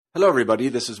Hello, everybody.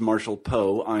 This is Marshall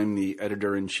Poe. I'm the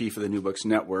editor-in-chief of the New Books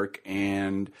Network,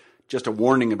 and just a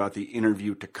warning about the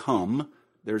interview to come.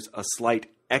 There's a slight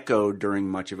echo during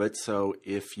much of it, so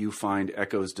if you find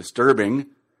echoes disturbing,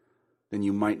 then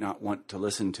you might not want to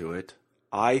listen to it.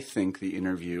 I think the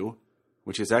interview,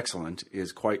 which is excellent,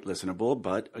 is quite listenable,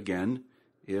 but again,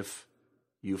 if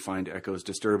you find echoes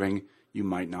disturbing, you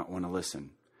might not want to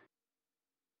listen.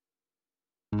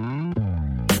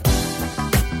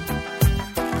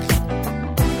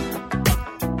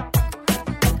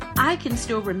 I can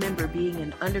still remember being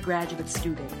an undergraduate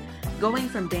student, going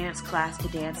from dance class to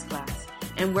dance class,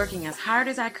 and working as hard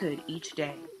as I could each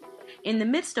day. In the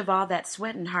midst of all that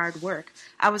sweat and hard work,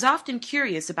 I was often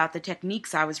curious about the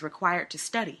techniques I was required to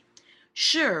study.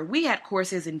 Sure, we had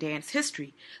courses in dance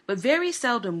history, but very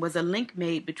seldom was a link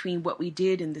made between what we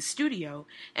did in the studio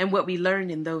and what we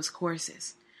learned in those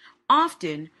courses.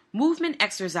 Often, movement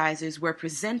exercises were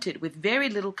presented with very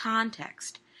little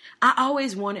context. I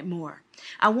always wanted more.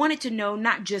 I wanted to know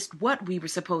not just what we were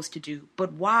supposed to do,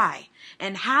 but why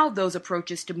and how those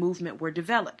approaches to movement were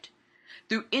developed.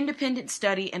 Through independent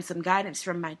study and some guidance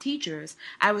from my teachers,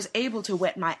 I was able to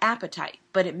whet my appetite,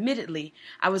 but admittedly,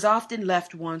 I was often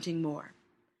left wanting more.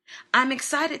 I'm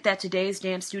excited that today's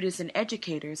dance students and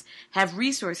educators have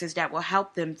resources that will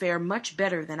help them fare much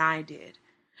better than I did.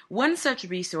 One such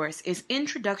resource is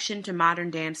Introduction to Modern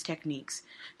Dance Techniques,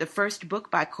 the first book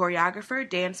by choreographer,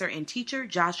 dancer, and teacher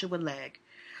Joshua Legg.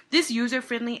 This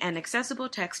user-friendly and accessible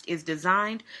text is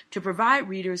designed to provide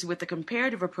readers with a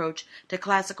comparative approach to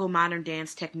classical modern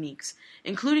dance techniques,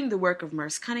 including the work of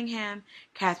Merce Cunningham,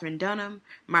 Katherine Dunham,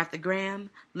 Martha Graham,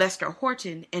 Lester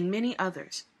Horton, and many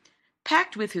others.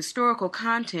 Packed with historical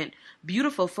content,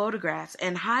 beautiful photographs,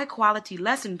 and high-quality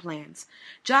lesson plans,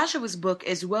 Joshua's book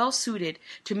is well-suited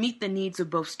to meet the needs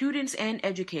of both students and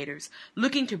educators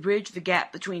looking to bridge the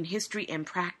gap between history and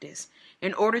practice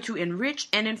in order to enrich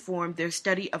and inform their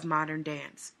study of modern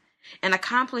dance. An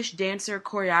accomplished dancer,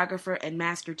 choreographer, and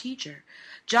master teacher,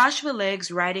 Joshua Legg's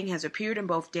writing has appeared in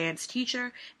both Dance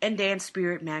Teacher and Dance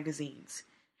Spirit magazines.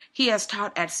 He has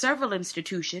taught at several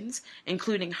institutions,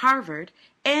 including Harvard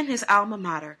and his alma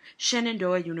mater,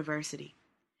 Shenandoah University.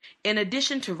 In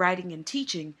addition to writing and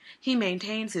teaching, he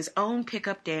maintains his own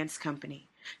pickup dance company.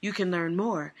 You can learn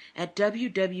more at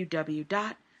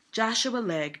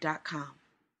www.joshualegg.com.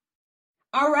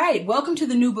 All right, welcome to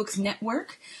the New Books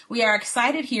Network. We are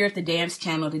excited here at the Dance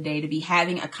Channel today to be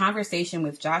having a conversation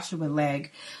with Joshua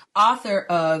Legg, author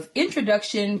of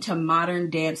Introduction to Modern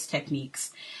Dance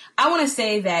Techniques. I want to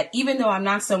say that even though I'm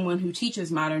not someone who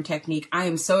teaches modern technique, I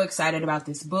am so excited about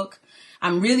this book.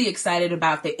 I'm really excited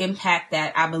about the impact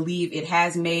that I believe it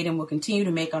has made and will continue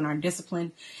to make on our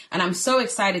discipline. And I'm so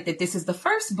excited that this is the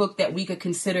first book that we could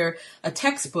consider a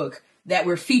textbook that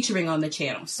we're featuring on the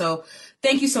channel. So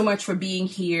thank you so much for being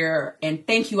here. And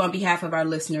thank you on behalf of our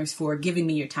listeners for giving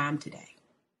me your time today.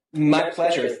 My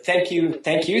pleasure. Thank you.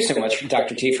 Thank you so much,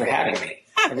 Dr. T, for having me.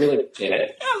 I really appreciate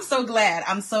it. I'm so glad.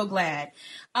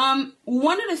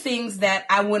 One of the things that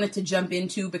I wanted to jump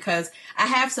into, because I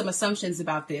have some assumptions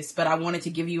about this, but I wanted to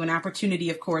give you an opportunity,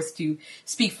 of course, to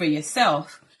speak for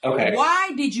yourself. Okay.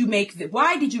 Why did you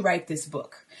write this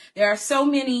book? There are so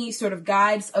many sort of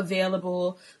guides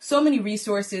available, so many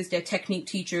resources that technique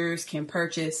teachers can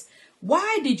purchase.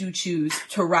 Why did you choose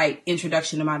to write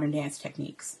Introduction to Modern Dance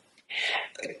Techniques?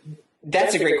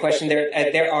 That's a great question.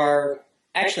 There are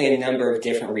actually a number of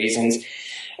different reasons.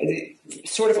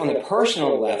 Sort of on the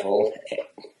personal level,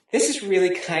 this is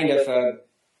really kind of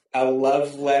a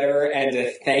love letter and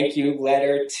a thank you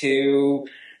letter to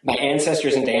my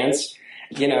ancestors in dance,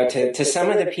 to some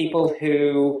of the people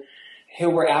who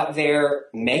were out there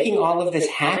making all of this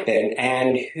happen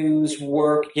and whose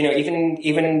work,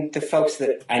 even the folks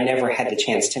that I never had the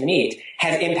chance to meet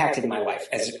have impacted my life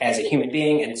as a human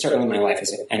being and certainly my life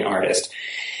as an artist.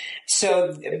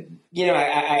 So,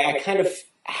 I kind of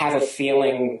have a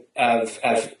feeling of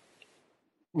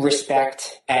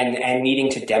respect and needing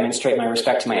to demonstrate my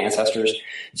respect to my ancestors.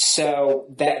 So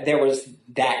that there was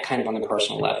that kind of on the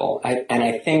personal level.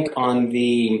 I think on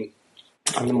the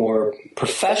more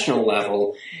professional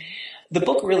level, the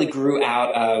book really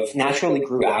naturally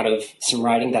grew out of some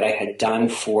writing that I had done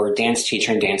for Dance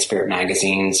Teacher and Dance Spirit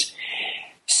magazines.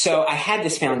 So I had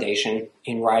this foundation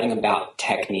in writing about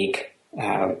technique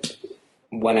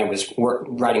when I was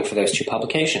writing for those two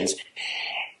publications.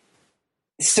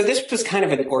 So this was kind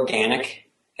of an organic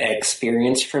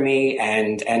experience for me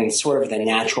and sort of the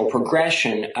natural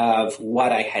progression of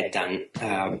what I had done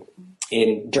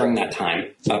during that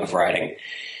time of writing.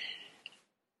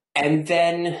 And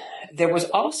then there was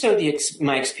also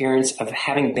my experience of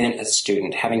having been a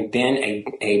student, having been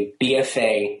a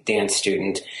BFA dance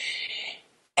student,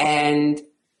 and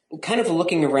kind of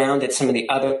looking around at some of the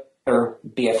other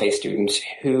BFA students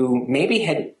who maybe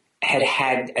had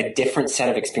a different set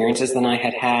of experiences than I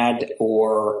had,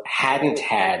 or hadn't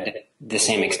had the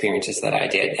same experiences that I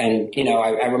did. And,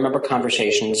 I remember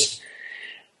conversations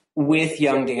with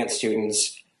young dance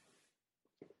students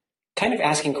kind of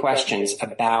asking questions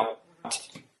about,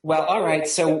 well, all right,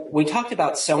 so we talked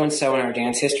about so-and-so in our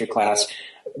dance history class,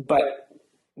 but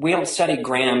we don't study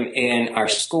Graham in our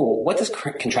school. What does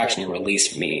contraction and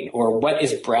release mean? Or what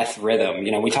is breath rhythm?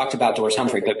 We talked about Doris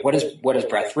Humphrey, but what is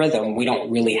breath rhythm? We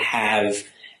don't really have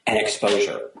an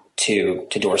exposure to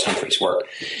Doris Humphrey's work.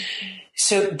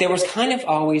 So there was kind of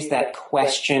always that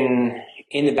question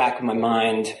in the back of my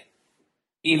mind,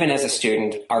 even as a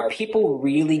student, are people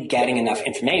really getting enough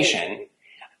information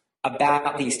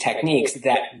about these techniques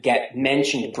that get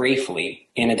mentioned briefly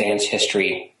in a dance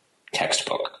history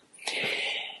textbook?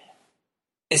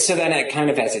 So then I kind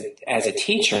of, as a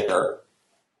teacher,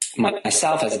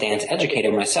 myself as a dance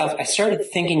educator myself, I started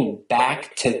thinking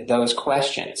back to those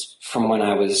questions from when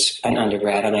I was an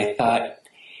undergrad, and I thought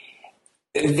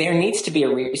there needs to be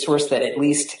a resource that at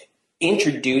least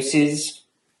introduces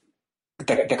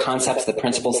the concepts, the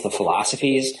principles, the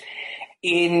philosophies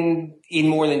in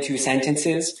more than 2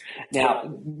 sentences.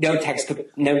 Now, no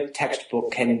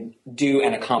textbook can do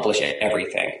and accomplish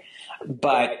everything,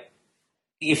 but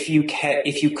if you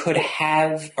could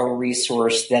have a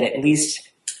resource that at least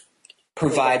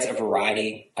provides a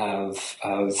variety of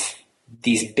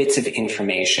these bits of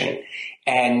information,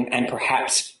 and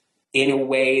perhaps in a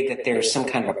way that there's some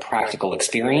kind of a practical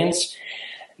experience,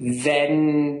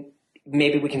 then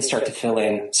maybe we can start to fill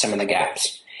in some of the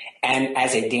gaps. And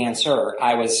as a dancer,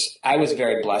 I was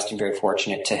very blessed and very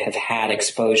fortunate to have had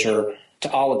exposure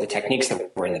to all of the techniques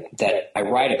that I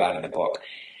write about in the book.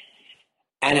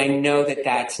 And I know that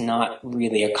that's not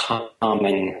really a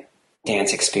common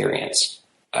dance experience.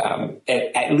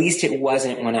 At least it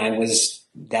wasn't when I was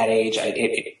that age.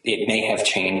 It may have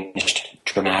changed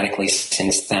dramatically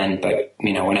since then. But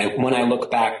when I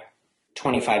look back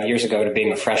 25 years ago to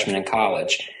being a freshman in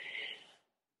college,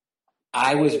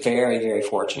 I was very, very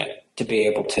fortunate to be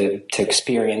able to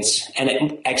experience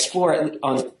and explore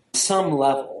on some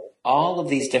level all of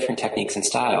these different techniques and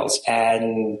styles,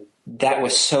 and that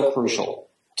was so crucial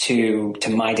to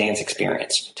my dance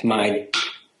experience, to my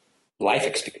life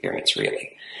experience,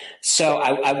 really. So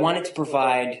I wanted to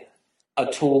provide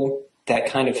a tool that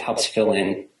kind of helps fill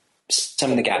in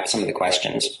some of the gaps, some of the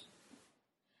questions.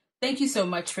 Thank you so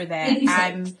much for that.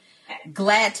 I'm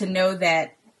glad to know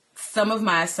that some of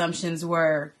my assumptions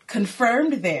were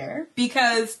confirmed there,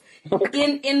 because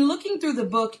in looking through the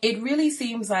book, it really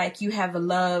seems like you have a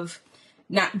love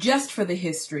not just for the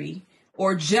history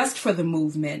or just for the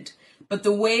movement, but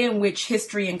the way in which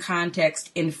history and context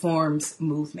informs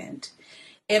movement.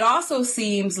 It also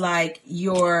seems like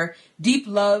your deep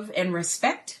love and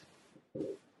respect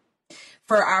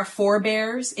for our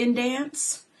forebears in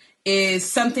dance is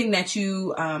something that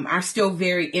you are still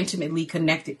very intimately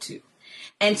connected to.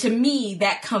 And to me,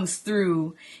 that comes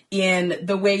through in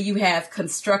the way you have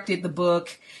constructed the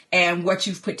book and what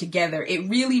you've put together. It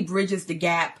really bridges the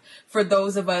gap for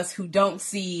those of us who don't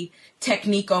see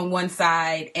technique on one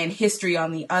side and history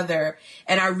on the other,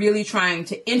 and are really trying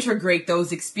to integrate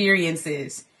those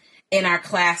experiences in our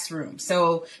classroom.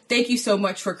 So thank you so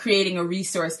much for creating a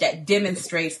resource that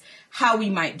demonstrates how we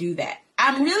might do that.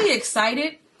 I'm really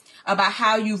excited about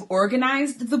how you've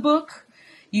organized the book.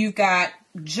 You've got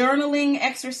journaling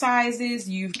exercises,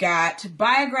 you've got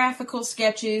biographical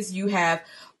sketches, you have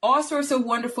all sorts of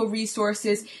wonderful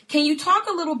resources. Can you talk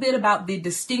a little bit about the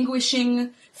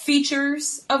distinguishing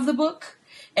features of the book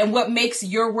and what makes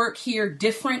your work here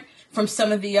different from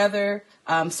some of the other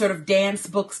sort of dance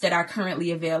books that are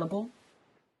currently available?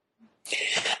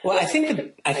 Well, I think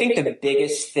the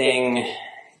biggest thing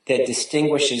that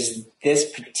distinguishes this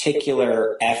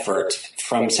particular effort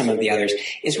from some of the others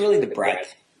is really the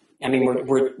breadth. I mean,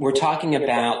 we're talking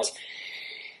about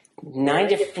 9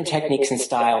 different techniques and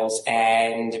styles,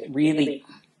 and really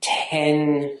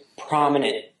 10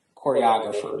 prominent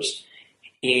choreographers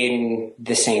in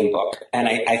the same book. And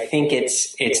I think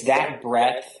it's that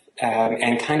breadth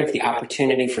and kind of the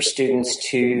opportunity for students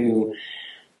to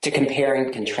compare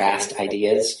and contrast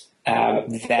ideas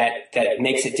that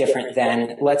makes it different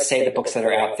than, let's say, the books that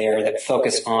are out there that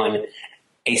focus on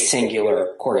a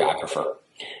singular choreographer.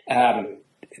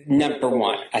 Number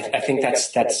one, I think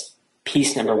that's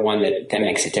piece number one that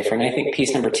makes it different. I think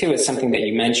piece number 2 is something that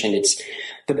you mentioned.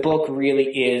 The book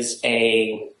really is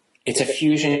it's a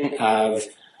fusion of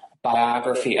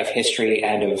biography of history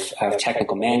and of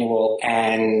technical manual.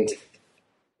 And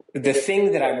the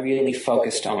thing that I really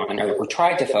focused on, or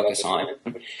tried to focus on,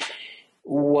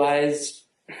 was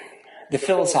the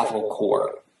philosophical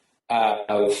core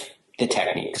of the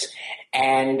techniques.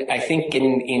 And I think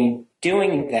in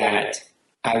doing that,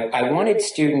 I wanted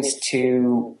students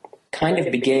to kind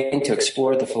of begin to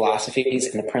explore the philosophies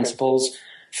and the principles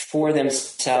for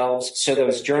themselves. So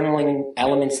those journaling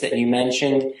elements that you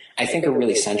mentioned, I think are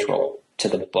really central to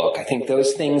the book. I think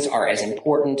those things are as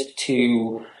important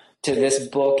to this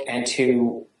book and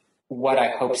to what I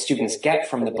hope students get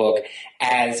from the book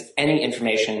as any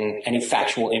information, any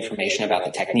factual information about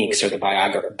the techniques or the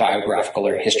biographical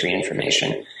or history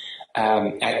information.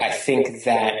 I think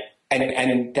that,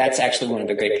 and that's actually one of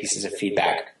the great pieces of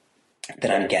feedback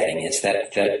that I'm getting, is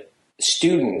that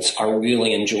students are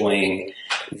really enjoying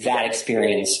that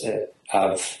experience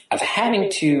of having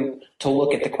to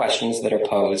look at the questions that are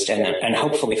posed, and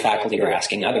hopefully faculty are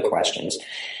asking other questions,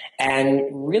 and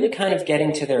really kind of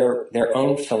getting to their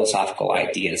own philosophical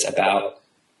ideas about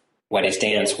what is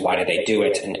dance, why do they do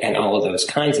it, and all of those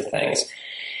kinds of things.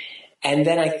 And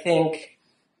then I think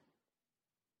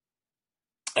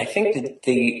that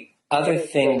the other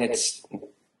thing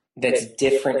that's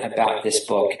different about this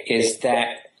book is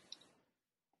that,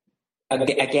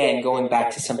 again, going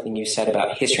back to something you said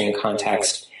about history and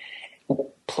context,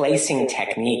 placing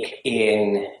technique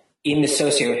in the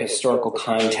socio-historical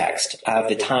context of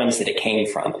the times that it came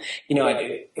from. You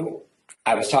know,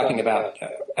 I was talking about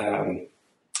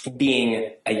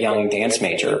being a young dance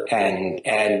major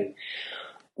and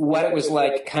what it was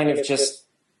like, kind of just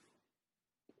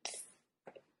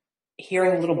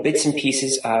hearing little bits and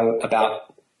pieces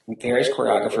about various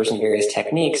choreographers and various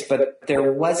techniques, but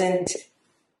there wasn't,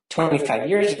 25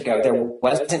 years ago, there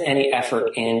wasn't any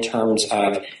effort in terms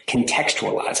of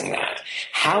contextualizing that.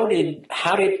 How did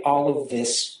all of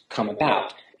this come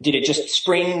about? Did it just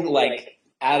spring like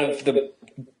out of the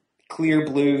clear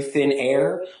blue thin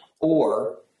air,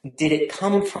 or did it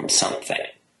come from something?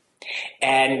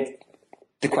 And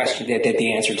the question,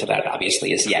 the answer to that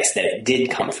obviously is yes, that it did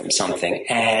come from something,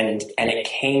 and it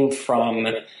came from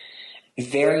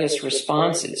various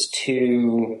responses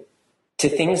to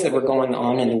things that were going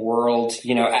on in the world.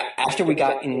 You know, after we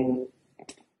got in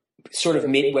sort of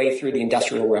midway through the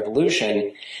Industrial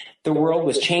Revolution, the world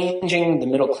was changing, the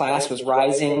middle class was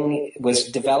rising, was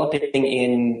developing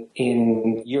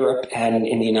in Europe and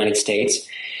in the United States,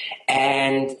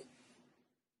 and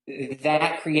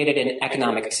that created an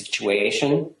economic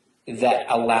situation that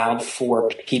allowed for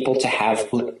people to have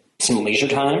some leisure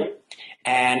time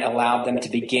and allowed them to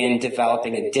begin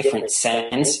developing a different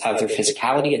sense of their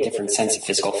physicality, a different sense of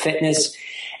physical fitness,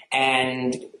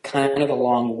 and kind of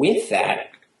along with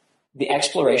that, the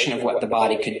exploration of what the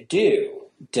body could do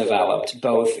developed,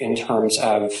 both in terms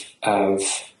of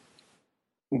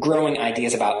growing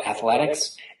ideas about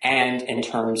athletics and in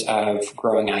terms of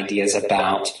growing ideas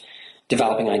about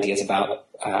developing ideas about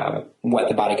what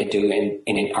the body could do in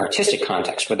an artistic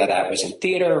context, whether that was in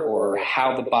theater or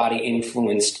how the body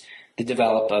influenced the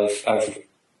develop of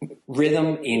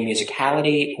rhythm in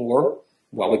musicality, or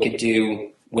what we could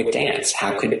do with dance.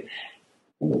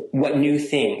 What new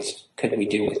things could we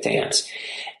do with dance?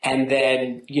 And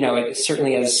then, you know,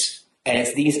 certainly as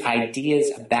these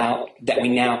ideas about that we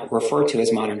now refer to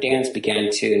as modern dance began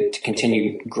to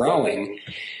continue growing,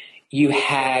 you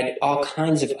had all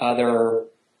kinds of other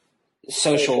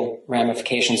social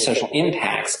ramifications, social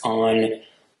impacts on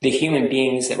the human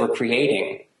beings that were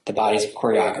creating the bodies of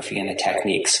choreography and the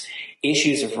techniques.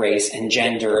 Issues of race and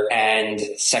gender and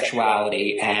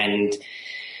sexuality and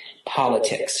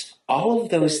politics. All of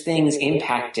those things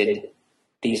impacted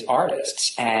these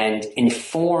artists and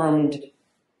informed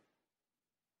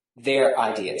their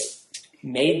ideas,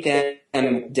 made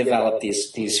them develop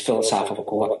these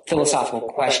philosophical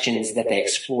questions that they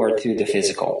explored through the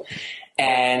physical.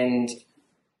 And,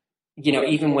 you know,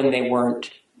 even when they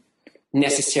weren't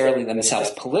necessarily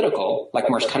themselves political, like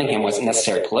Merce Cunningham wasn't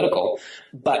necessarily political,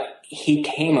 but he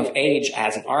came of age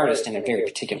as an artist in a very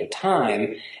particular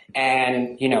time.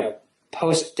 And, you know,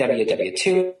 post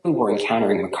WW2, we're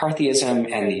encountering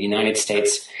McCarthyism and the United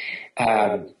States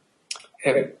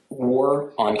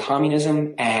war on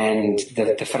communism and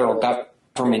the federal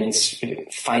government's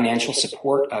financial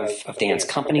support of dance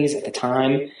companies at the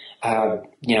time.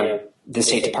 You know, the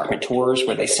State Department tours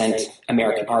where they sent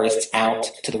American artists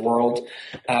out to the world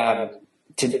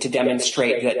to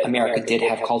demonstrate that America did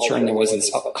have culture and there was this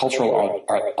cultural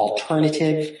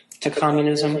alternative to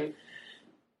communism.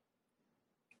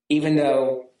 Even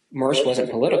though Merce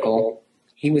wasn't political,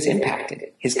 he was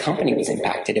impacted. His company was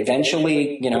impacted.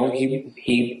 Eventually,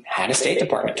 he had a State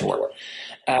Department tour.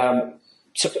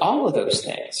 So all of those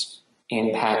things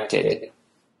impacted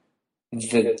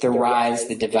the rise,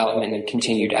 the development, and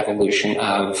continued evolution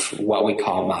of what we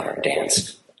call modern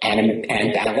dance and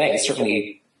ballet,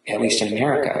 certainly, at least in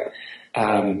America.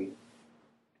 And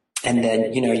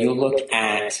then, you look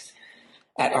at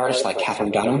artists like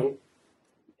Katherine Dunham,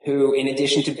 who, in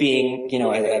addition to being,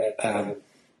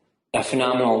 a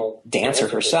phenomenal dancer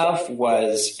herself,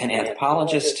 was an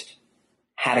anthropologist,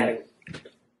 had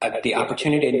the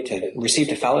opportunity to receive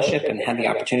a fellowship and had the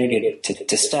opportunity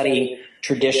to study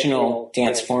traditional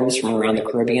dance forms from around the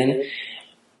Caribbean,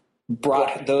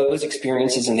 brought those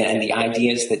experiences and the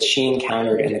ideas that she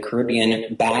encountered in the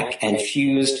Caribbean back and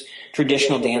fused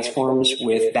traditional dance forms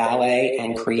with ballet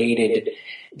and created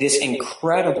this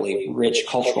incredibly rich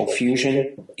cultural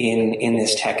fusion in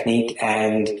this technique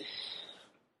and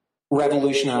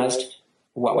revolutionized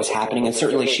what was happening. And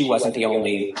certainly she wasn't the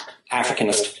only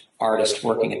Africanist artist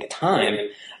working at the time,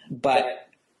 but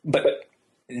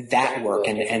that work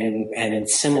and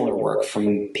similar work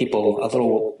from people a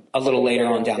little later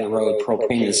on down the road, Pearl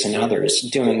Primus and others,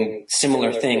 doing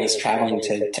similar things, traveling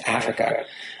to Africa.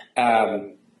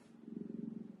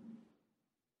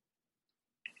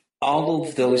 All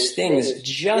of those things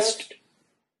just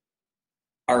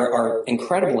are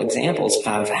incredible examples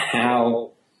of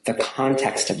how the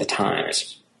context of the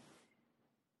times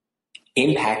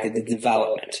impacted the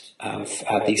development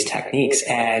of these techniques.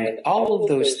 And all of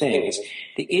those things,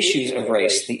 the issues of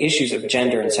race, the issues of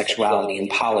gender and sexuality and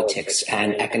politics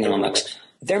and economics,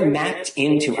 they're mapped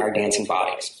into our dancing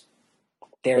bodies.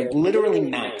 They're literally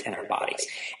mapped in our bodies.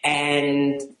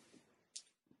 And,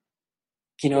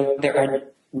 there are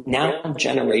now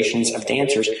generations of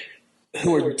dancers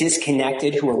who are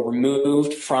disconnected, who are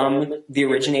removed from the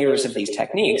originators of these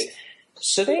techniques.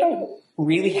 So they don't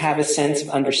really have a sense of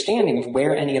understanding of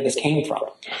where any of this came from.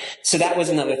 So that was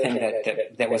another thing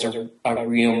that was a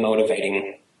real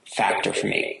motivating factor for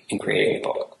me in creating the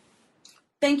book.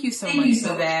 Thank you so much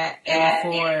for that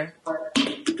and for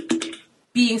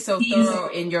being so thorough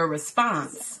in your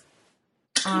response.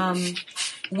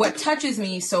 What touches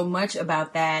me so much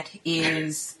about that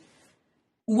is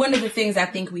one of the things I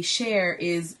think we share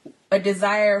is a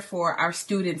desire for our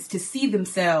students to see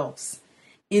themselves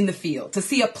in the field, to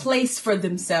see a place for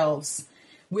themselves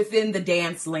within the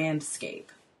dance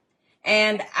landscape.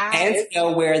 And to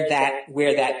know where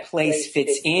that place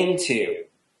fits into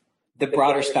the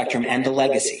broader spectrum and the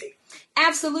legacy.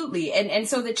 Absolutely. And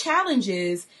so the challenge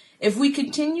is, if we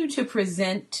continue to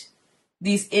present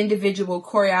these individual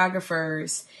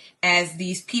choreographers as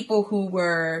these people who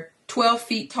were 12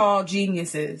 feet tall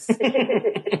geniuses,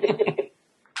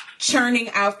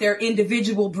 churning out their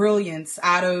individual brilliance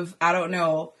out of,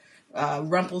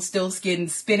 Rumpelstiltskin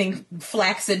spinning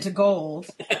flax into gold.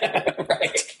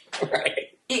 Right.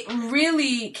 It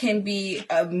really can be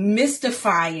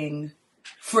mystifying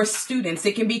for students.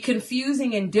 It can be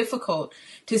confusing and difficult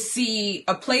to see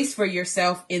a place for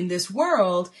yourself in this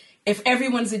world if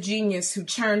everyone's a genius who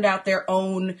churned out their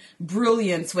own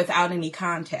brilliance without any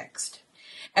context,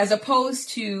 as opposed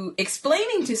to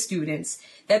explaining to students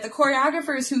that the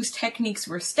choreographers whose techniques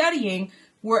we're studying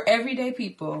were everyday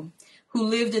people who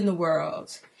lived in the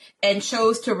world and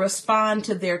chose to respond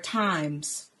to their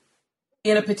times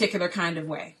in a particular kind of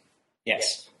way.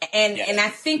 Yes. And I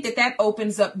think that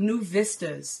opens up new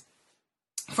vistas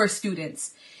for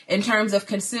students in terms of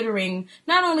considering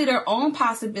not only their own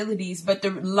possibilities, but the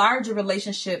larger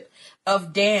relationship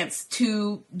of dance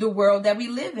to the world that we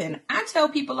live in. I tell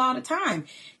people all the time,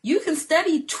 you can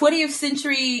study 20th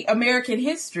century American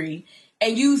history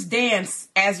and use dance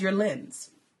as your lens.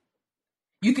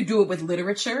 You could do it with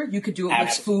literature. You could do it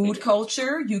with food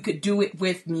culture. You could do it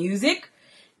with music.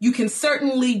 You can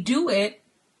certainly do it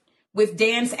with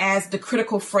dance as the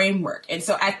critical framework. And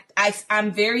so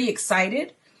I'm very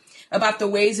excited about the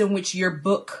ways in which your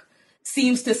book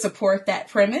seems to support that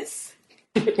premise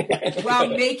while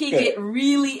making it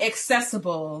really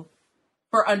accessible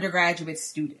for undergraduate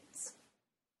students.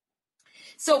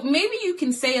 So maybe you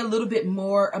can say a little bit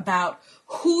more about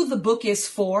who the book is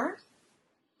for,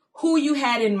 who you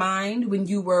had in mind when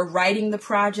you were writing the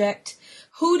project.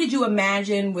 Who did you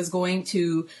imagine was going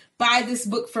to buy this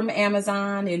book from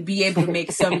Amazon and be able to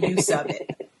make some use of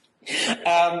it?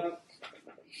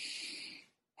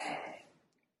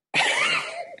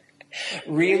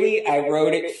 Really, I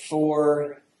wrote it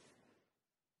for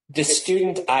the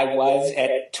student I was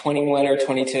at 21 or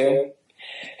 22.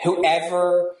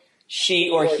 Whoever she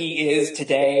or he is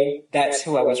today, that's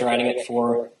who I was writing it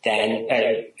for then.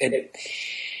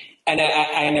 And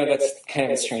I know that's kind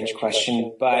of a strange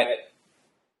question, but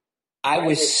I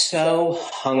was so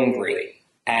hungry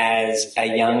as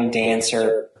a young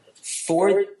dancer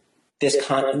for this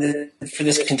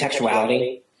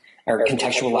contextuality or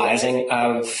contextualizing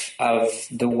of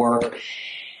the work.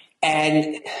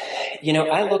 And,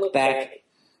 I look back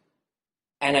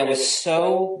and I was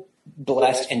so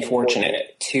blessed and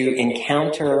fortunate to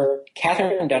encounter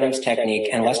Katherine Dunham's technique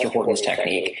and Lester Horton's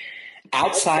technique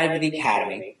outside of the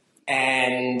academy,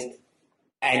 and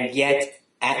yet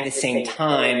at the same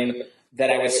time that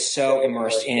I was so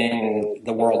immersed in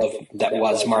the world that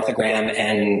was Martha Graham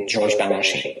and Georges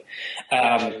Balanchine.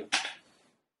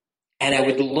 And I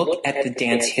would look at the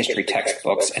dance history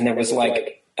textbooks, and there was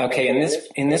like, okay,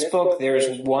 in this book,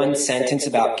 there's one sentence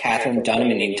about Katherine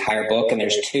Dunham in the entire book, and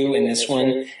there's two in this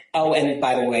one. Oh, and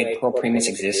by the way, Pearl Primus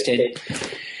existed.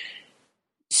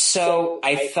 So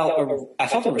I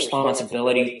felt a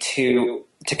responsibility to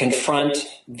confront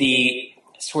the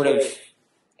sort of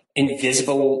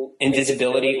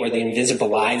invisibility or the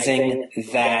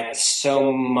invisibilizing that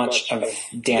so much of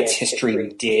dance history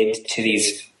did to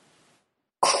these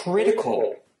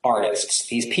critical artists,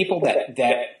 these people that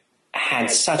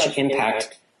had such an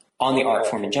impact on the art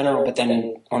form in general, but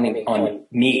then on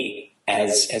me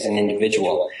as an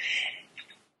individual.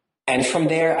 And from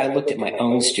there, I looked at my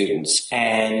own students,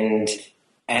 and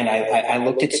I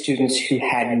looked at students who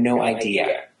had no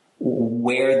idea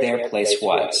where their place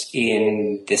was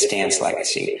in this dance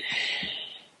legacy.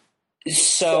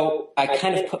 So I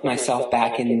kind of put myself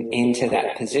back into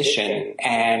that position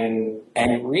and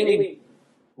really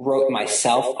wrote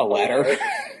myself a letter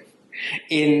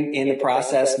in the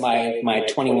process, my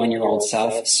 21-year-old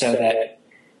self, so that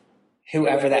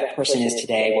whoever that person is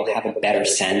today will have a better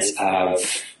sense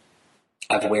of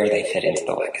where they fit into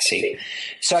the legacy.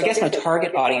 So I guess my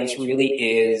target audience really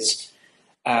is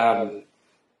the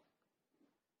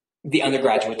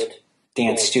undergraduate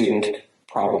dance student,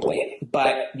 probably.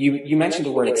 But you mentioned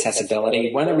the word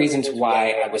accessibility. One of the reasons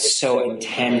why I was so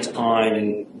intent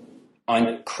on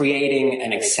creating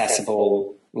an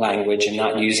accessible language and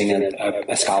not using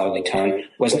a scholarly tone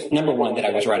was, number one, that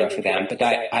I was writing for them, but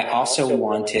I also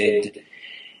wanted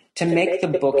to make the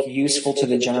book useful to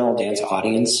the general dance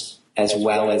audience as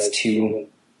well as to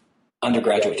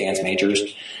undergraduate dance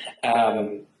majors.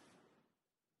 And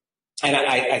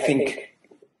I think,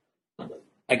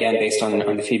 again, based on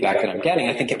the feedback that I'm getting,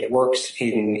 I think it works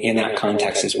in that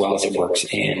context as well as it works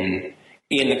in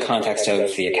the context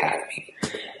of the academy.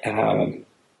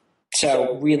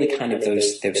 So really kind of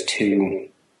those two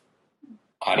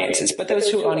audiences. But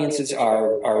those two audiences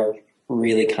are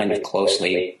really kind of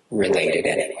closely related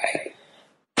anyway.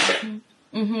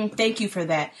 Mm-hmm. Thank you for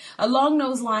that. Along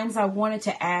those lines, I wanted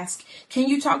to ask, can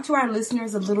you talk to our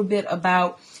listeners a little bit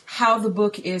about how the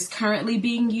book is currently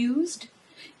being used?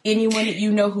 Anyone that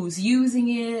you know who's using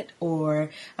it, or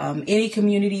any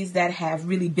communities that have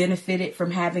really benefited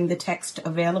from having the text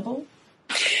available?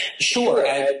 Sure.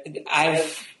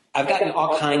 I've gotten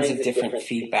all kinds of different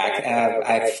feedback.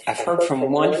 I've heard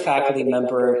from one faculty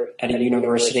member at a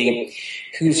university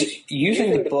who's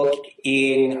using the book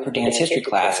in her dance history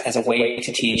class as a way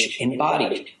to teach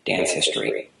embodied dance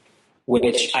history,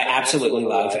 which I absolutely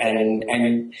love.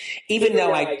 And even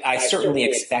though I certainly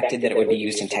expected that it would be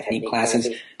used in technique classes,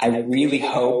 I really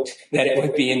hoped that it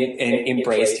would be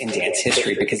embraced in dance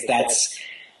history, because that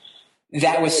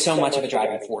was so much of a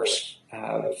driving force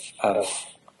of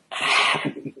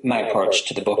my approach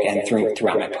to the book, and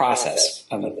throughout my process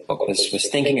of the book was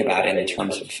thinking about it in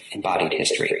terms of embodied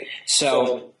history.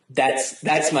 So that's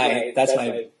my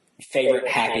favorite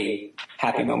happy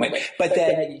moment. But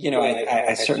then,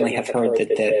 I certainly have heard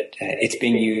that it's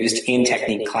being used in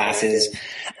technique classes.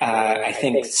 I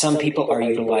think some people are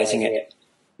utilizing it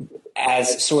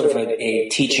as sort of a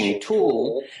teaching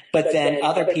tool, but then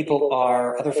other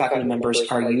faculty members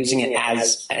are using it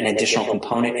as an additional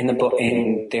component in the book,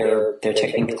 in their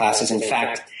technique classes. In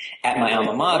fact, at my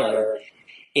alma mater,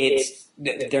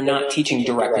 they're not teaching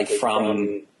directly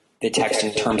from the text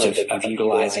in terms of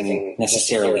utilizing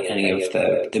necessarily any of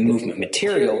the movement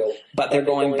material, but they're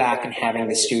going back and having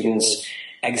the students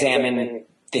examine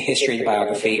the history of the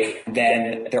biography.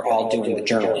 Then they're all doing the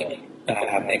journaling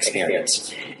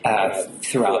experience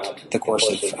throughout the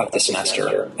course of the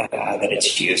semester that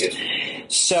it's used.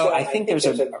 So I think there's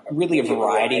really a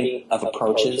variety of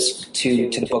approaches to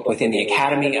the book within the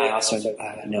academy. I also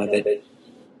know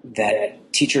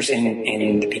that teachers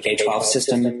in the PK-12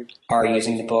 system are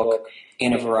using the book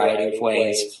in a variety of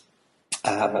ways.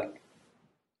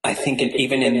 I think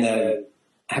I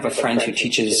have a friend who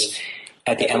teaches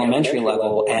at the elementary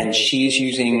level, and she's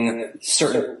using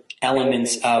certain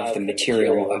elements of the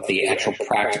material, of the actual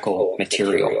practical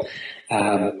material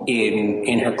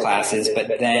in her classes,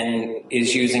 but then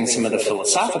is using some of the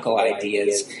philosophical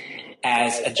ideas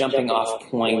as a jumping off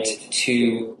point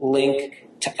to link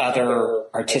to other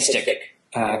artistic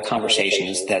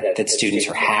conversations that students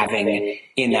are having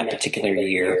in that particular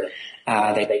year.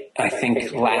 I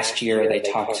think last year they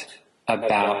talked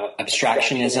about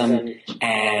abstractionism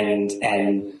and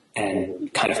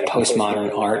kind of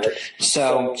postmodern art.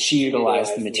 So she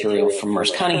utilized the material from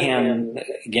Merce Cunningham,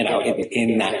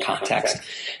 in that context.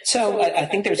 So I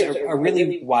think there's a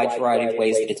really wide variety of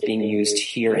ways that it's being used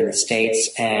here in the States,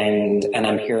 and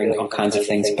I'm hearing all kinds of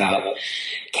things about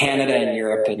Canada and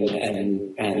Europe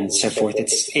and so forth.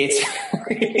 It's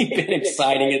really been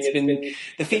exciting.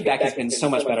 The feedback has been so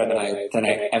much better than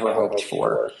I ever hoped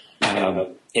for.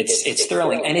 It's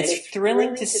thrilling, and it's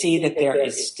thrilling to see that there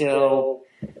is still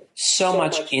so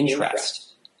much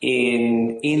interest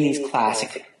in these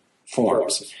classic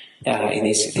forms, in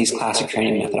these classic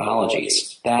training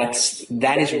methodologies.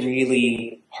 That is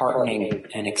really heartening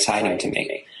and exciting to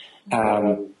me.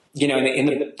 In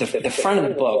the front of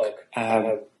the book,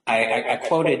 I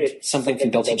quoted something from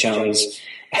Bill T. Jones,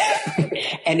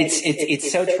 and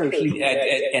it's so true.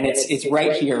 And it's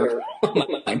right here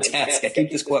on my desk. I keep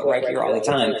this quote right here all the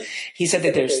time. He said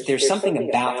that there's something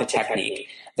about the technique,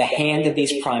 the hand of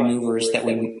these prime movers that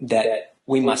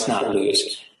we must not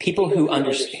lose. They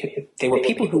were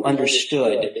people who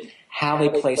understood how they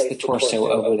placed the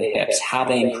torso over the hips, how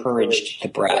they encouraged the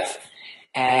breath,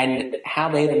 and how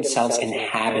they themselves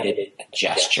inhabited a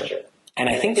gesture. And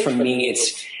I think for me,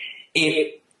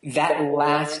 that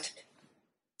last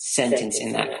sentence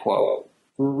in that quote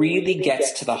really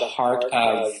gets to the heart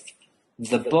of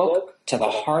the book, to the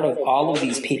heart of all of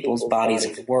these people's bodies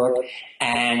of work,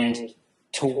 and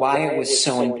to why it was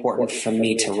so important for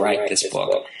me to write this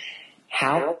book.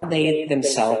 How they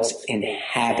themselves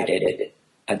inhabited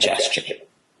a gesture.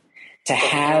 To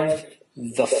have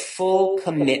the full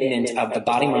commitment of the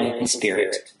body, mind, and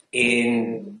spirit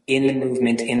in the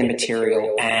movement, in the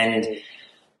material, and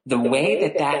the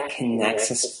way that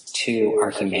connects us to our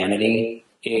humanity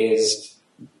is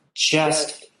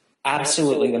just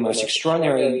absolutely the most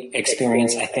extraordinary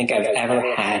experience I think I've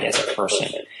ever had as a person.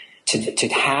 To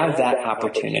have that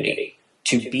opportunity,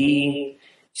 to be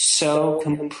so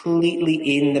completely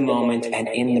in the moment and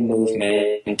in the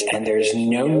movement, and there's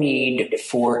no need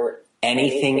for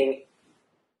anything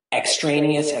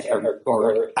extraneous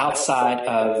or outside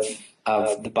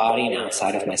of the body and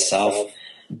outside of myself,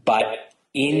 but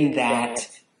in that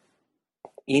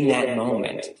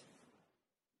moment,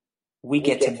 we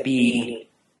get to be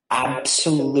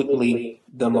absolutely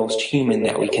the most human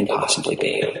that we can possibly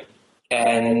be.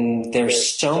 And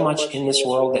there's so much in this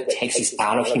world that takes us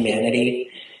out of humanity,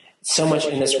 so much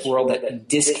in this world that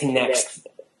disconnects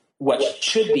what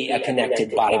should be a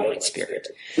connected body, mind, spirit.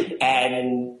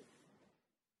 And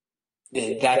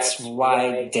that's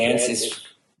why dance is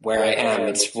where I am.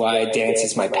 It's why dance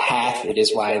is my path. It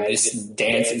is why this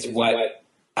dance is what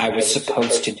I was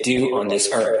supposed to do on this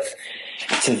earth,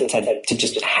 to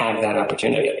just have that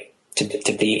opportunity,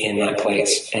 to be in that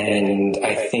place. And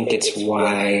I think it's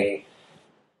why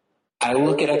I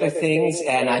look at other things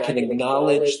and I can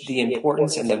acknowledge the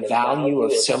importance and the value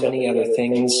of so many other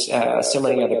things, so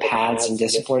many other paths and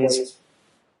disciplines,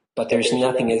 but there's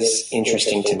nothing as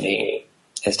interesting to me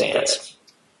as dance.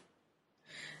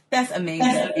 That's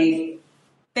amazing.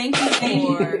 Thank you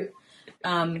for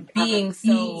being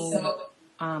so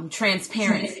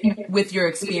transparent with your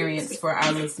experience for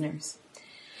our listeners.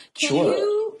 Can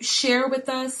you share with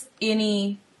us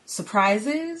any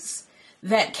surprises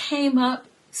that came up,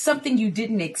 something you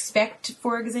didn't expect,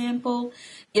 for example,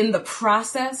 in the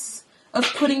process of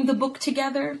putting the book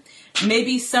together?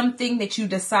 Maybe something that you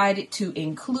decided to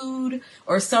include,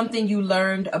 or something you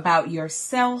learned about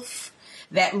yourself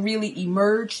that really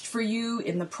emerged for you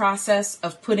in the process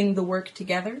of putting the work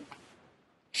together?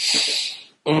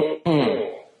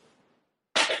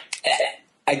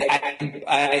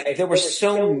 There were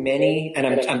so many, and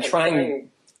I'm trying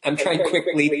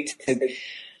quickly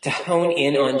to hone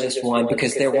in on just one,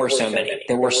 because there were so many.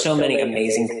 There were so many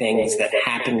amazing things that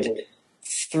happened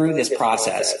through this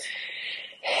process.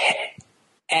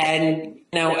 And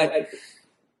now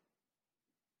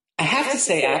I have to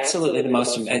say absolutely the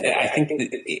most, I think that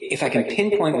if I can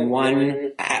pinpoint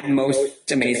one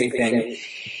most amazing thing,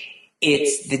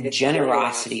 it's the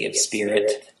generosity of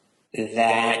spirit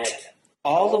that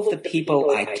all of the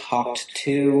people I talked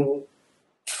to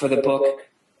for the book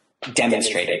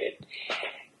demonstrated.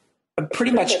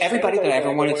 Pretty much everybody that I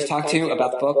ever wanted to talk to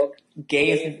about the book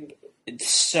gave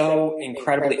so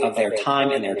incredibly of their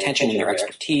time and their attention and their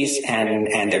expertise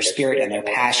and their spirit and their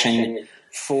passion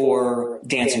for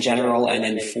dance in general, and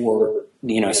then for,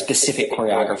 specific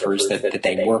choreographers that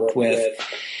they worked with.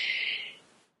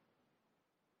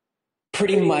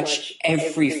 Pretty much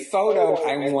every photo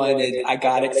I wanted, I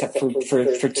got, except for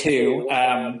two.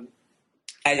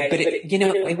 But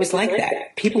it was like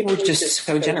that. People were just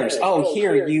so generous. Oh,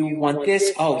 here, you want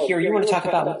this? Oh, here, you want to talk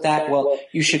about that? Well,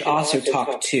 you should also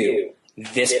talk to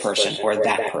this person or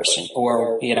that person,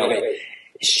 or,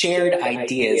 shared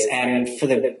ideas. And for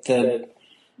the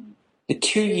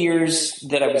 2 years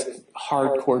that I was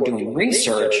hardcore doing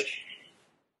research,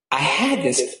 I had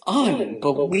this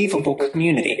unbelievable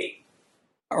community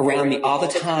around me all the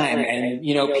time. And,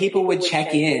 people would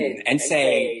check in and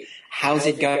say, how's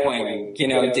it going? Do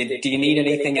you need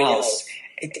anything else?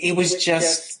 It was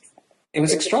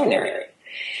extraordinary.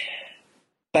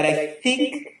 But I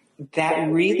think that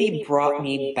really brought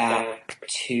me back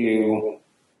to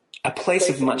a place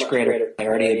of much greater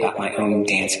clarity about my own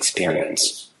dance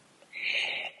experience,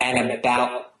 and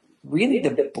about really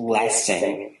the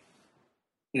blessing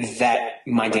that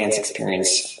my dance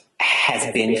experience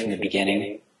has been from the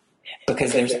beginning,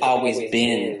 because there's always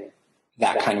been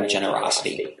that kind of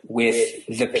generosity with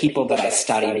the people that I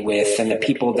studied with and the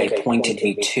people they pointed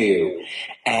me to.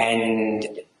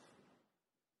 And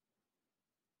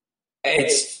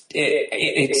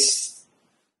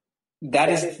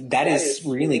that is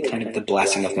really kind of the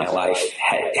blessing of my life,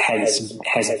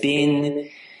 has been.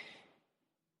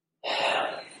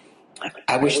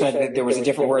 I wish that there was a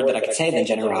different word that I could say than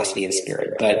generosity of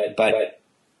spirit, but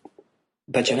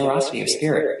generosity of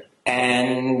spirit.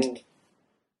 And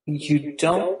you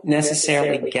don't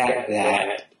necessarily get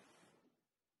that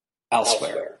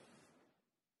elsewhere.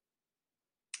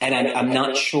 And I'm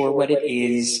not sure what it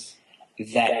is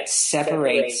that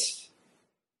separates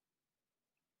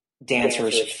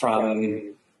dancers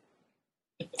from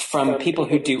people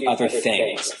who do other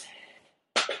things.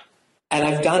 And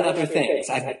I've done other things.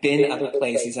 I've been other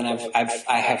places, and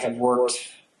I have worked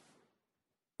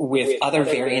with other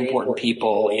very important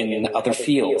people in other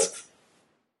fields.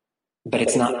 But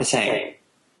it's not the same.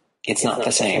 It's not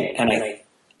the same. And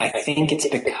I think it's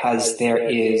because there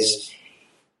is,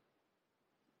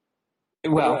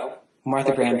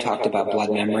 Martha Graham talked about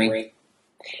blood memory,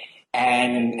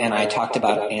 and I talked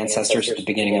about ancestors at the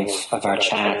beginning of our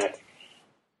chat.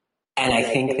 And I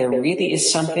think there really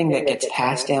is something that gets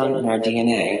passed down in our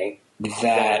DNA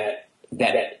that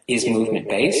is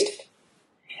movement-based.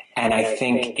 And I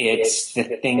think it's the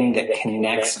thing that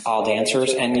connects all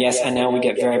dancers. And yes, I know we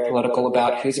get very political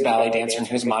about who's a ballet dancer and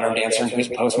who's a modern dancer and who's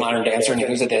a postmodern dancer and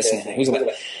who's a this and who's a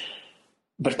that.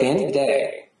 But at the end of the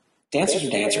day, dancers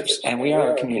are dancers, and we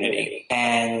are a community.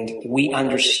 And we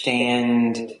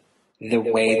understand the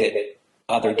way that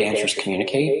other dancers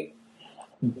communicate.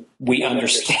 We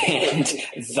understand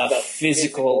the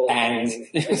physical and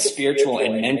spiritual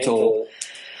and mental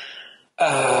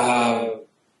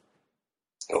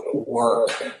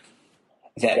work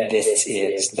that this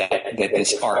is, that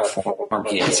this art form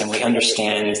is. And we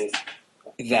understand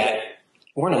that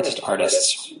we're not just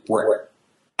artists, we're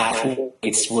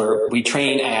athletes. We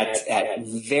train at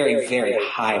very, very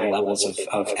high levels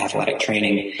of athletic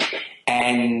training.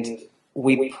 And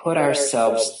we put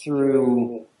ourselves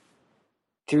through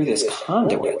this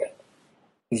conduit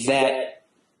that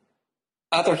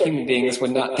other human beings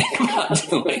would not think about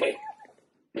doing.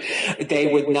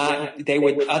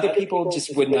 Other people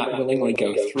just would not willingly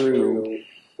go through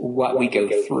what we go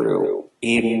through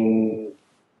in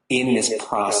this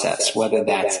process, whether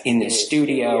that's in the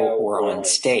studio or on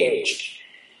stage.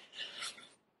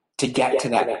 To get to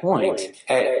that point,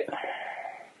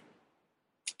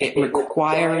 it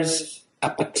requires a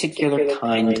particular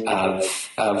kind of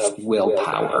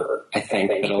willpower, I think,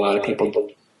 that a lot of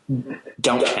people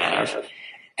don't have.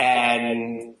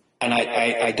 And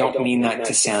I don't mean that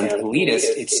to sound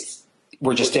elitist.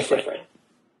 We're just different.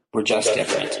 We're just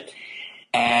different.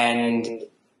 And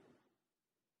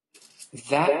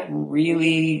that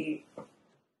really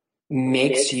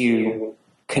makes you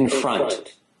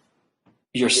confront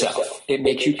yourself. It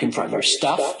makes you confront your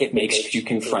stuff. It makes you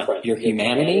confront your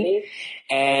humanity.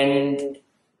 And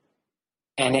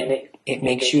it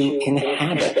makes you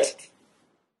inhabit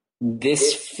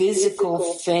this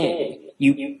physical thing.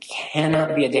 You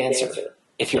cannot be a dancer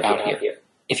if you're out here.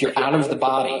 If you're out of the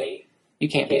body, you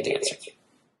can't be a dancer.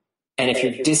 And if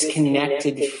you're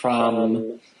disconnected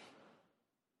from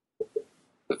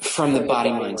the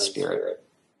body, mind, spirit,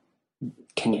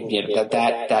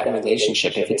 that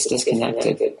relationship, if it's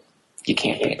disconnected, you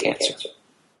can't be a dancer.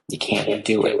 You can't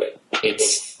do it.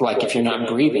 It's like if you're not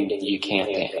breathing, you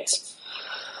can't dance.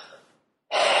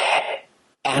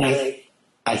 And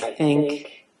I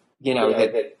think,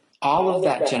 that all of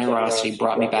that generosity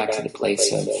brought me back to the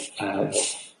place of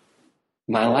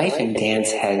my life in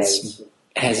dance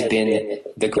has been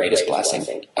the greatest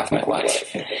blessing of my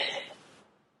life.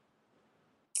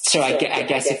 So I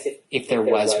guess if there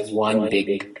was one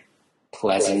big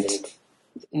pleasant,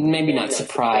 maybe not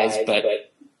surprise, but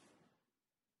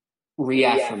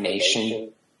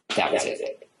reaffirmation, that was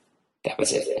it. That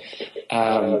was it.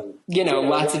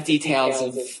 Lots of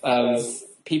details of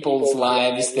people's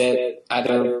lives that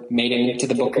either made it into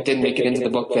the book or didn't make it into the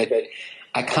book that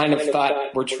I kind of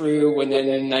thought were true, and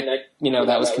then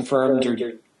that was confirmed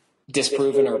or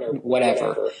disproven or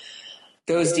whatever.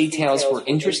 Those details were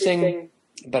interesting,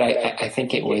 but I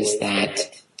think it was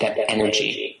that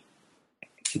energy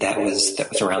that was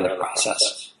around the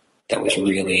process that was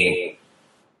really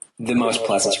the most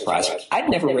pleasant surprise. I'd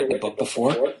never written a book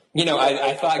before.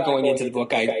 I thought going into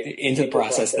the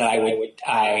process that I've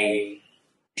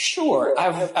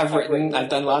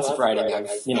done lots of writing.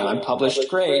 I'm published.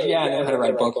 Great. Yeah, I know how to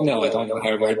write a book. No, I don't know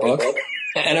how to write a book.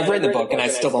 And I've written a book and I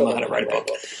still don't know how to write a book.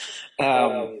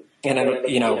 And I don't,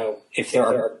 if there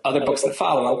are other books that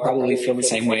follow, I'll probably feel the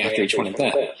same way after each one of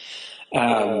them.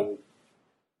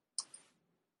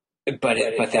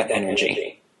 But that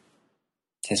energy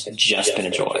has just been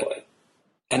a joy.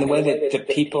 And the way that the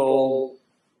people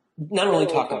not only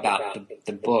talk about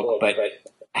the book, but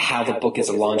how the book is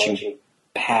a launching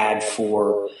pad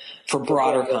for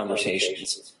broader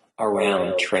conversations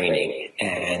around training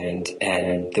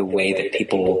and the way that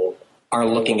people are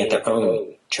looking at their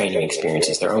own training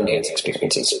experiences, their own dance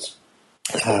experiences,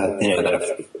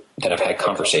 that I've had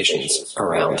conversations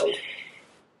around.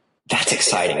 That's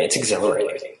exciting. It's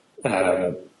exhilarating.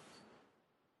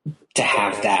 To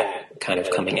have that kind of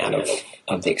coming out of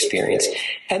the experience.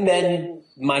 And then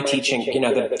my teaching,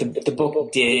 the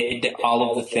book did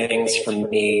all of the things for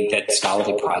me that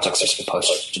scholarly projects are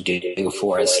supposed to do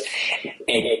for us.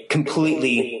 It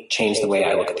completely changed the way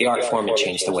I look at the art form. It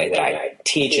changed the way that I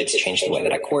teach. It's changed the way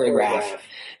that I choreograph.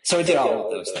 So it did all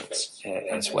of those things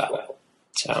as well.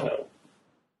 So,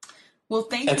 well,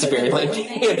 thank that's you. That's a very lengthy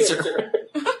answer.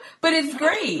 But it's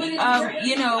great.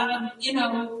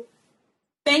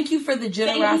 Thank you for the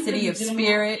generosity of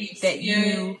spirit that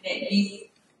you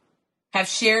have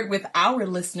shared with our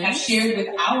listeners.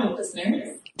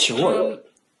 Sure.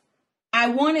 I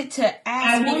wanted to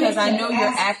ask because I know you're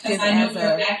active as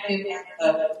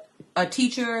a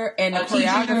teacher and a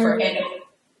choreographer.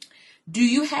 Do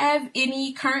you have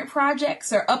any current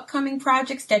projects or upcoming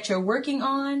projects that you're working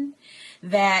on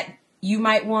that you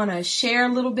might want to share a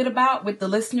little bit about with the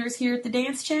listeners here at the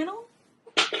Dance Channel?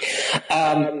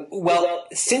 Well,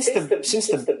 since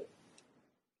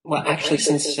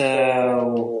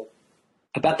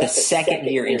about the second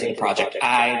year into the project,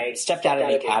 I stepped out of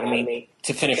the academy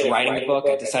to finish writing the book.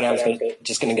 I decided I was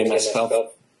just going to give myself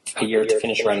a year to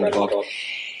finish writing the book.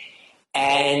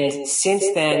 And since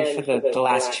then, for the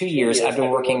last 2 years, I've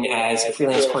been working as a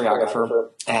freelance choreographer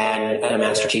and a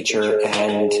master teacher,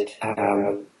 and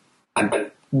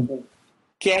I'm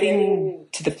getting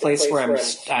to the place where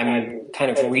I'm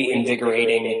kind of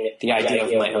reinvigorating the idea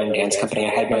of my own dance company.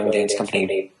 I had my own dance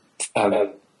company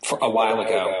for a while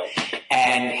ago,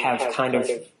 and have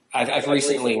I've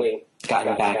recently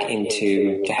gotten back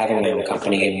into having my own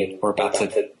company, and we're about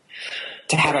to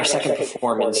have our second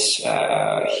performance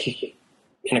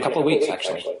in a couple of weeks,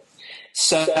 actually.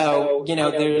 So,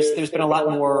 there's been a lot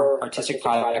more artistic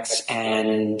projects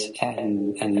and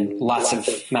lots of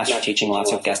master teaching,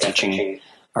 lots of guest teaching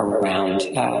around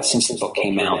since the book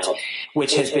came out,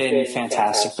 which has been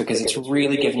fantastic because it's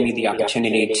really given me the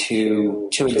opportunity to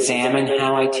examine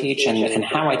how I teach and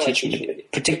how I teach,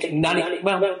 not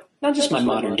just my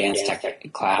modern dance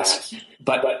technique class,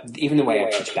 but even the way I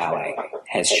teach ballet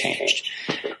has changed.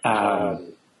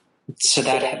 So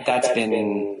that's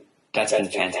been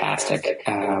fantastic.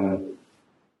 I'm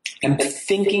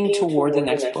thinking toward the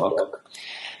next book.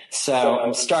 So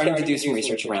I'm starting to do some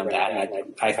research around that.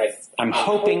 And I'm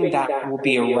hoping that will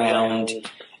be around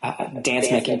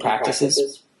dance-making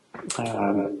practices.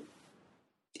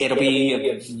 It'll be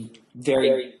a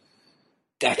very,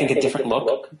 I think, a different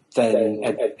look than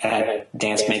at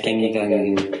dance-making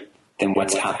than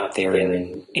what's out there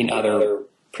in other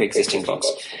pre-existing books.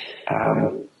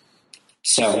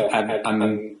 So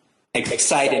I'm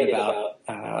excited about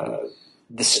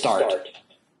the start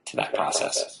to that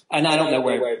process. And I don't know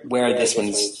where this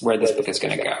book is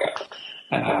going to go.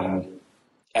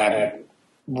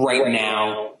 Right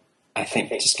now, I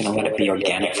think I'm just going to let it be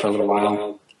organic for a little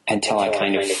while until I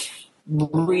kind of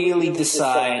really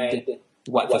decide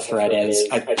what the thread is.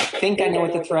 I think I know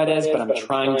what the thread is, but I'm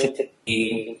trying to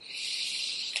be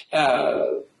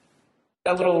a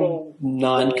little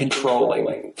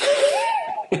non-controlling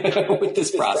with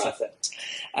this process.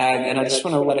 And I just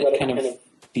want to let it kind of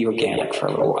be organic for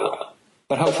a little while.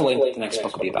 But hopefully the next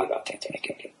book will be about dance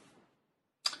making.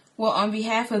 Well, on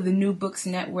behalf of the New Books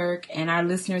Network and our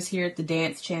listeners here at the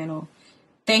Dance Channel,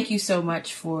 thank you so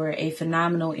much for a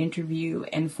phenomenal interview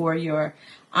and for your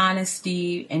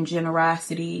honesty and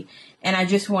generosity. And I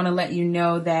just want to let you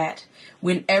know that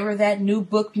whenever that new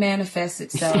book manifests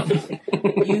itself,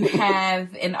 you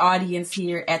have an audience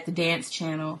here at the Dance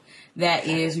Channel that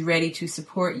is ready to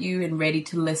support you and ready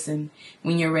to listen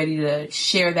when you're ready to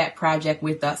share that project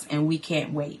with us, and we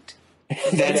can't wait.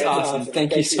 That's awesome.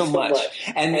 Thank you so much.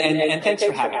 And thanks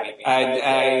for having me.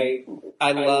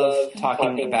 I love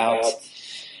talking about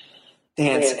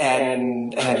dance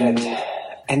and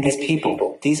these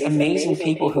people, these amazing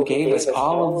people who gave us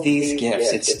all of these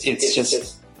gifts.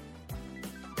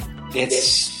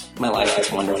 It's my life.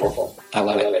 It's wonderful. I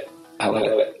love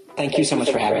it. Thank you so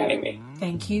much for having me.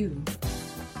 Thank you.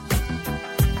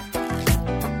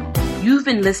 You've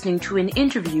been listening to an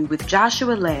interview with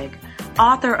Joshua Legg,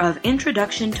 author of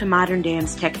Introduction to Modern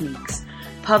Dance Techniques,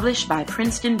 published by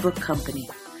Princeton Book Company.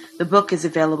 The book is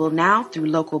available now through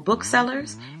local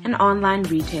booksellers and online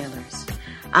retailers.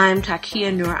 I'm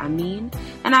Takia Nur Amin,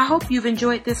 and I hope you've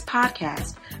enjoyed this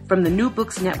podcast from the New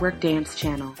Books Network Dance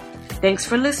Channel. Thanks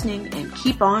for listening, and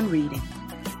keep on reading.